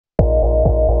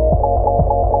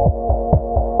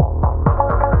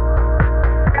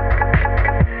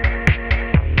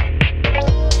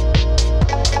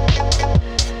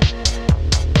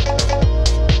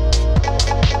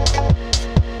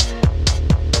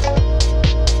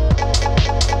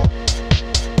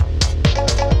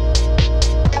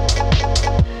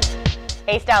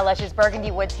Hey Style Lushers, Burgundy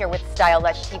Woods here with Style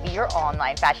Lush TV, your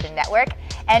online fashion network.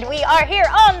 And we are here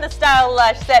on the Style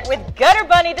Lush set with Gutter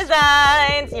Bunny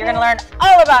Designs. You're going to learn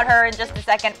all about her in just a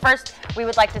second. First, we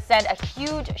would like to send a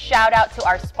huge shout out to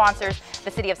our sponsors,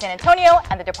 the City of San Antonio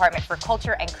and the Department for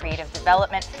Culture and Creative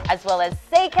Development, as well as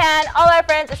Saycan, all our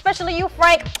friends, especially you,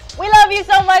 Frank. We love you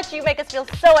so much. You make us feel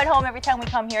so at home every time we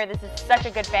come here. This is such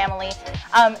a good family.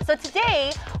 So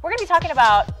today, we're going to be talking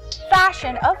about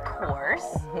fashion, of course,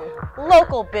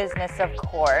 local business, of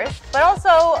course, but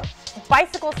also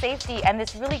bicycle safety and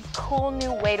this really cool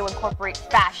new way to incorporate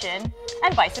fashion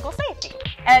and bicycle safety.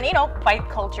 And you know, bike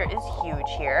culture is huge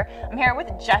here. I'm here with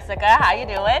Jessica. How you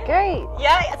doing? Great.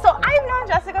 Yeah, so I've known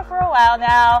Jessica for a while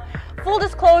now. Full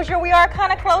disclosure, we are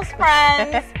kind of close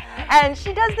friends. And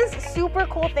she does this super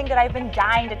cool thing that I've been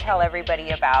dying to tell everybody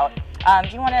about. Do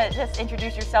you want to just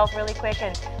introduce yourself really quick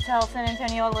and tell San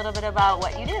Antonio a little bit about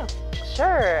what you do?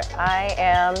 Sure. I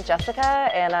am Jessica,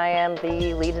 and I am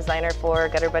the lead designer for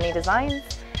Gutter Bunny Designs.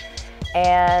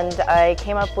 And I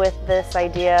came up with this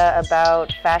idea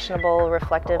about fashionable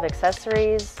reflective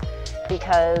accessories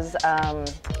because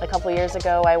a couple years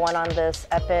ago I went on this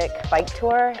epic bike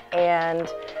tour, and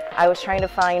I was trying to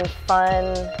find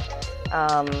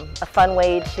a fun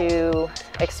way to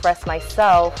express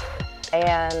myself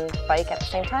and bike at the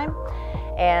same time.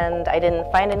 And I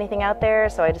didn't find anything out there,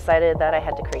 so I decided that I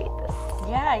had to create this.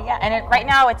 Yeah, and right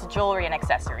now it's jewelry and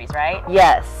accessories, right?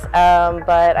 Yes,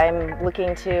 but I'm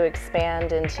looking to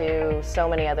expand into so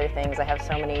many other things. I have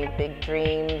so many big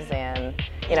dreams, and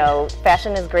you know,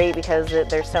 fashion is great because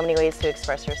there's so many ways to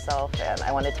express yourself, and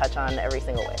I want to touch on every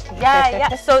single way.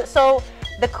 Yeah. So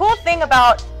the cool thing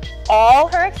about all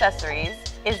her accessories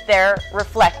is they're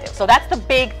reflective. So that's the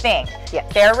big thing.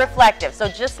 Yes. They're reflective. So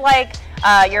just like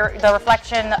the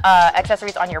reflection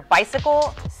accessories on your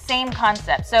bicycle, same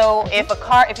concept. So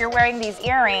if you're wearing these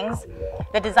earrings,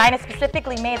 the design is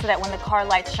specifically made so that when the car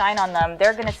lights shine on them,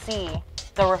 they're gonna see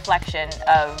the reflection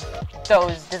of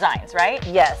those designs, right?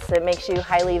 Yes, it makes you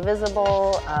highly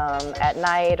visible at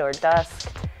night or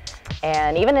dusk,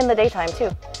 and even in the daytime too.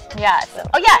 Yeah.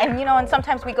 Oh yeah, and you know, and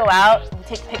sometimes we go out, we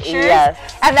take pictures,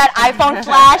 yes, and that iPhone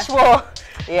flash will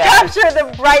capture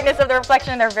the brightness of the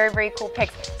reflection. They're very, very cool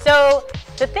pics. So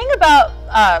the thing about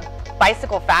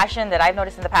bicycle fashion that I've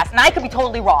noticed in the past, and I could be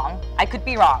totally wrong, I could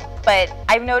be wrong, but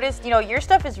I've noticed, you know, your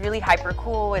stuff is really hyper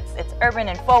cool. It's urban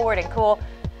and forward and cool.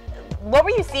 What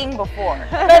were you seeing before?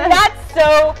 But that's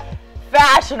so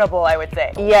fashionable, I would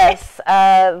say. Yes,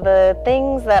 the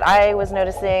things that I was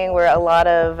noticing were a lot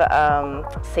of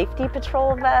safety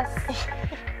patrol vests.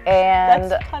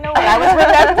 And that's kind of what I was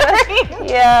remembering.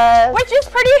 Yes. Which is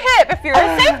pretty hip if you're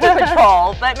a safety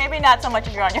patrol, but maybe not so much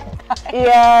if you're on your bike.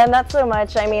 Yeah, not so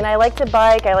much. I mean, I like to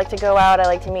bike, I like to go out, I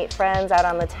like to meet friends out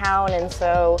on the town, and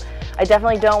so I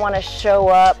definitely don't want to show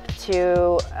up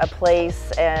to a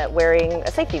place wearing a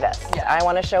safety vest. Yeah. I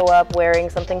want to show up wearing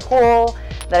something cool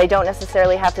that I don't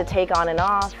necessarily have to take on and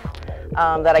off,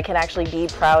 that I can actually be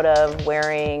proud of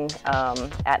wearing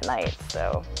at night,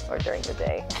 or during the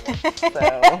day.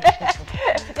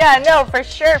 Yeah, no, for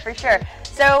sure.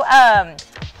 So,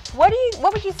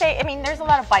 what would you say? I mean, there's a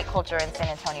lot of bike culture in San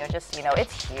Antonio. Just, you know,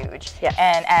 it's huge. Yes.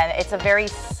 And it's a very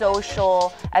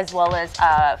social as well as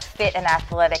fit and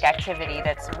athletic activity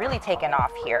that's really taken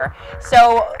off here.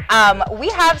 So we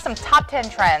have some top 10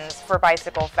 trends for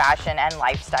bicycle fashion and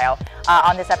lifestyle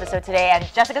on this episode today, and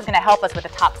Jessica's going to help us with the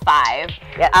top 5.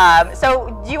 Yes.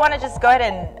 So do you want to just go ahead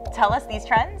and tell us these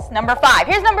trends? Number 5.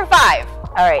 Here's number 5.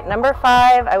 All right, number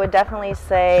 5, I would definitely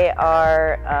say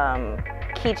are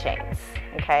keychains.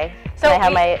 Okay, so I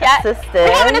have my assistant.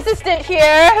 We have an assistant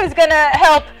here who's gonna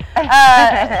help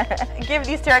give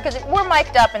these to her because we're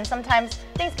mic'd up and sometimes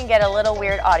things can get a little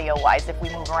weird audio-wise if we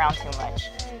move around too much.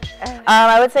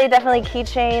 I would say definitely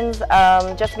keychains,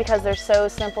 just because they're so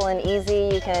simple and easy.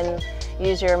 You can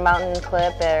use your mountain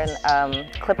clip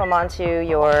and clip them onto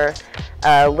your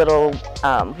little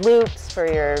loops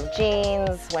for your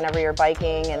jeans whenever you're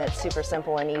biking, and it's super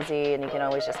simple and easy, and you can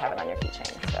always just have it on your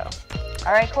keychain. So.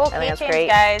 All right, cool. Keychains,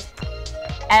 guys.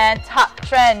 And top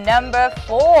trend number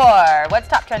 4. What's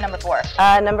top trend number 4?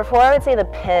 Number 4, I would say the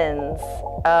pins.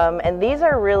 And these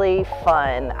are really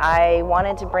fun. I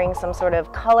wanted to bring some sort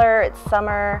of color. It's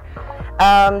summer.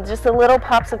 Just a little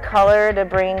pops of color to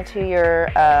bring to your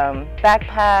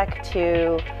backpack,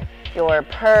 to your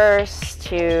purse,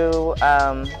 to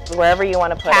wherever you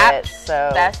want to put it. So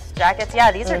vests, jackets,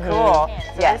 yeah, these are cool.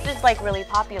 So yes. This is like really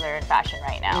popular in fashion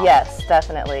right now. Yes,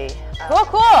 definitely.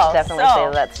 Cool. Definitely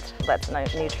say that's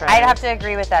a new trend. I'd have to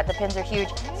agree with that. The pins are huge.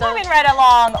 So moving right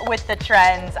along with the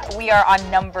trends, we are on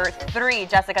number 3.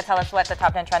 Jessica, tell us what the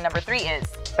top 10 trend number 3 is.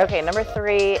 Okay, number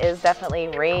 3 is definitely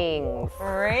rings.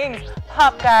 Rings.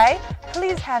 Pop guy,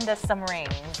 please hand us some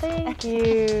rings. Thank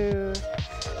you.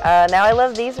 Now I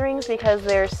love these rings because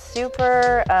they're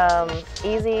super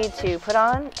easy to put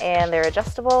on and they're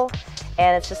adjustable,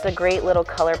 and it's just a great little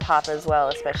color pop as well,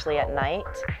 especially at night.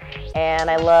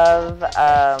 And I love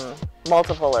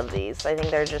multiple of these. I think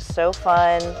they're just so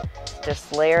fun.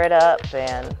 Just layer it up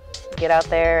and get out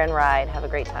there and ride. Have a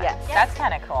great time. Yes, that's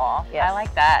kind of cool. Yes. I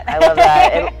like that. I love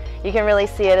that. You can really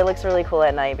see it. It looks really cool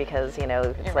at night because, you know,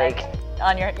 it's like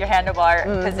on your handlebar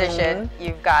position,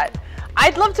 you've got,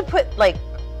 I'd love to put like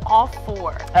all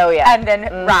 4. Oh yeah. And then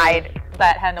ride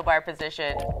that handlebar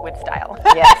position with style.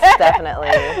 Yes, definitely.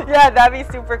 Yeah, that'd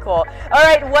be super cool. All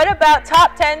right, what about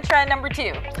top 10 trend number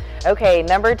 2? Okay,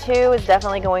 number 2 is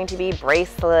definitely going to be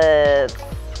bracelets.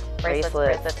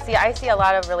 Bracelets. See, I see a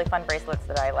lot of really fun bracelets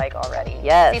that I like already.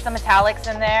 Yes. See some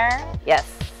metallics in there? Yes.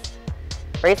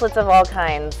 Bracelets of all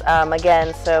kinds.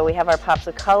 Again, so we have our pops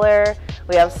of color.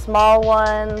 We have small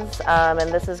ones, and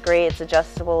this is great. It's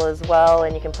adjustable as well,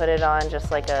 and you can put it on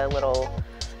just like a little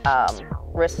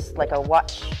wrist, like a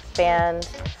watch band.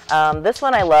 This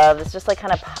one I love. It's just like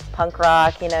kind of punk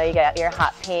rock. You know, you got your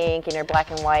hot pink and your black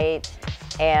and white,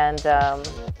 and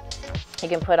you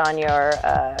can put on your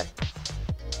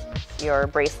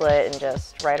bracelet and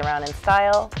just ride around in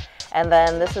style. And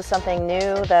then this is something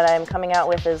new that I'm coming out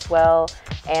with as well,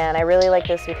 and I really like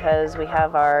this because we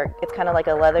have it's kind of like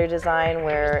a leather design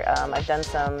where I've done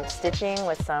some stitching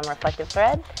with some reflective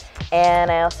thread, and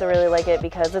I also really like it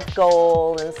because it's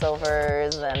gold and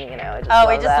silvers, and you know,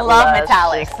 I just love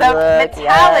metallics. So look.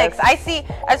 Metallics, yes. I see,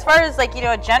 as far as like, you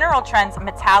know, general trends,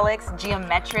 metallics,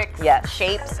 geometric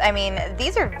shapes, I mean,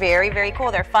 these are very, very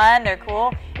cool. They're fun, they're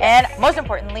cool, and most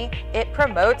importantly, it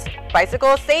promotes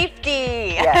bicycle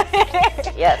safety. Yes.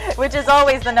 Yes. Which is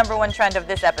always the number 1 trend of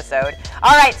this episode.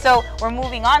 All right, so we're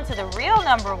moving on to the real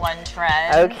number 1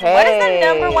 trend. Okay. What is the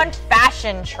number 1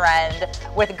 fashion trend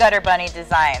with Gutter Bunny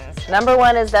Designs? Number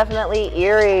 1 is definitely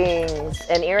earrings,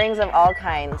 and earrings of all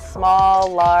kinds,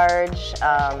 small, large,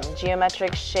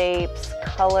 geometric shapes,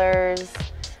 colors.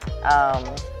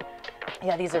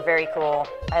 Yeah, these are very cool.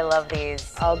 I love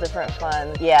these. All different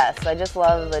fun. Yes, I just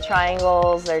love the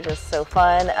triangles. They're just so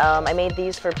fun. I made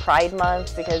these for Pride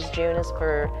Month because June is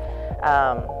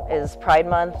Pride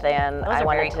Month, and I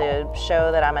wanted to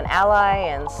show that I'm an ally,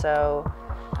 and so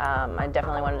I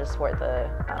definitely wanted to support the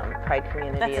Pride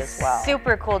community as well. That's a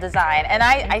super cool design, and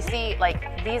I see,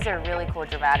 like, these are really cool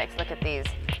dramatics. Look at these.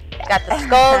 Got the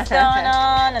skulls going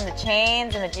on, and the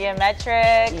chains, and the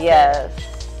geometrics. Yes.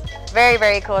 Very,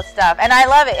 very cool stuff, and I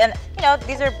love it. And you know,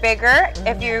 these are bigger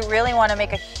if you really want to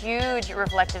make a huge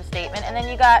reflective statement, and then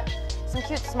you got some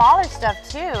cute smaller stuff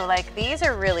too. Like, these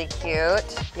are really cute.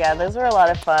 Yeah, those were a lot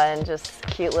of fun. Just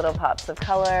cute little pops of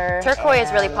color. Turquoise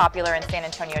is really popular in San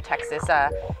Antonio, Texas.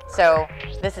 So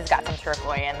this has got some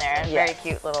turquoise in there. Very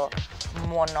cute little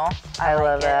mono. I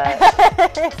love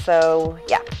that. So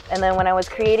yeah, and then when I was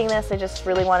creating this, I just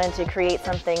really wanted to create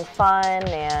something fun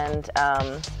and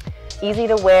easy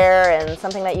to wear and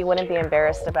something that you wouldn't be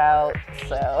embarrassed about.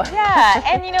 So yeah,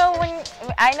 and you know, when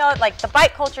I know, like, the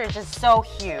bike culture is just so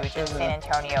huge in San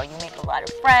Antonio. You make a lot of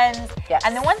friends. Yes.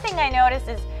 And the one thing I noticed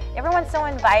is everyone's so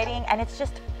inviting, and it's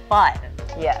just fun.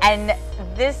 Yes. And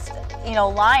this, you know,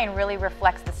 line really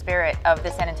reflects the spirit of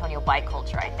the San Antonio bike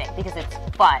culture, I think, because it's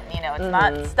fun. You know, it's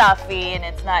not stuffy, and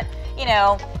it's not, you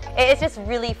know, it's just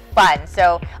really fun.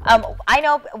 So I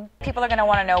know people are going to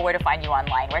want to know where to find you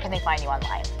online. Where can they find you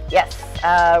online? Yes.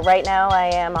 Right now I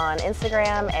am on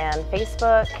Instagram and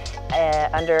Facebook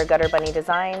under Gutter Bunny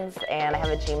Designs, and I have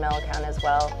a Gmail account as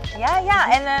well. Yeah, yeah.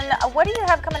 And then what do you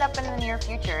have coming up in the near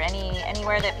future?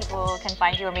 Anywhere that people can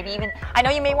find you, or maybe even, I know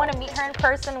you may want to meet her in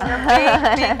person. We're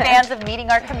big fans of meeting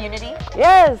our community.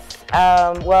 Yes.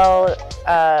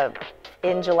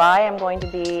 In July, I'm going to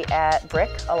be at Brick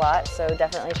a lot, so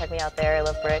definitely check me out there. I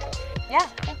love Brick. Yeah.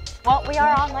 Well, we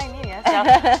are online media, so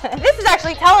this is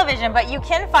actually television, but you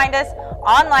can find us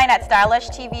online at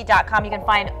StyleLushTV.com. You can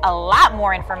find a lot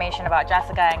more information about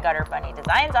Jessica and Gutter Bunny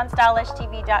Designs on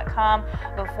StyleLushTV.com.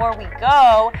 Before we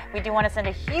go, we do want to send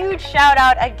a huge shout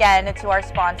out again to our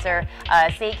sponsor,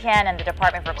 SACAN and the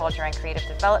Department for Culture and Creative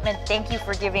Development. Thank you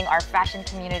for giving our fashion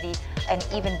community an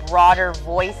even broader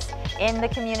voice in the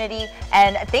community,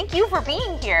 and thank you for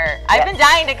being here. I've been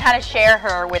dying to kind of share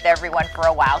her with everyone for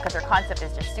a while because her concept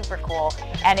is just super cool,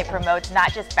 and it promotes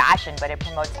not just fashion, but it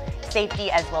promotes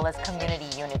safety as well as community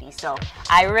unity. So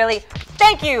I really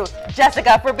thank you,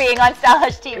 Jessica, for being on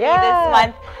Stylish TV this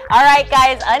month. All right,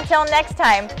 guys, until next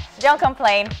time, don't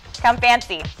complain, come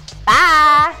fancy.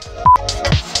 Bye.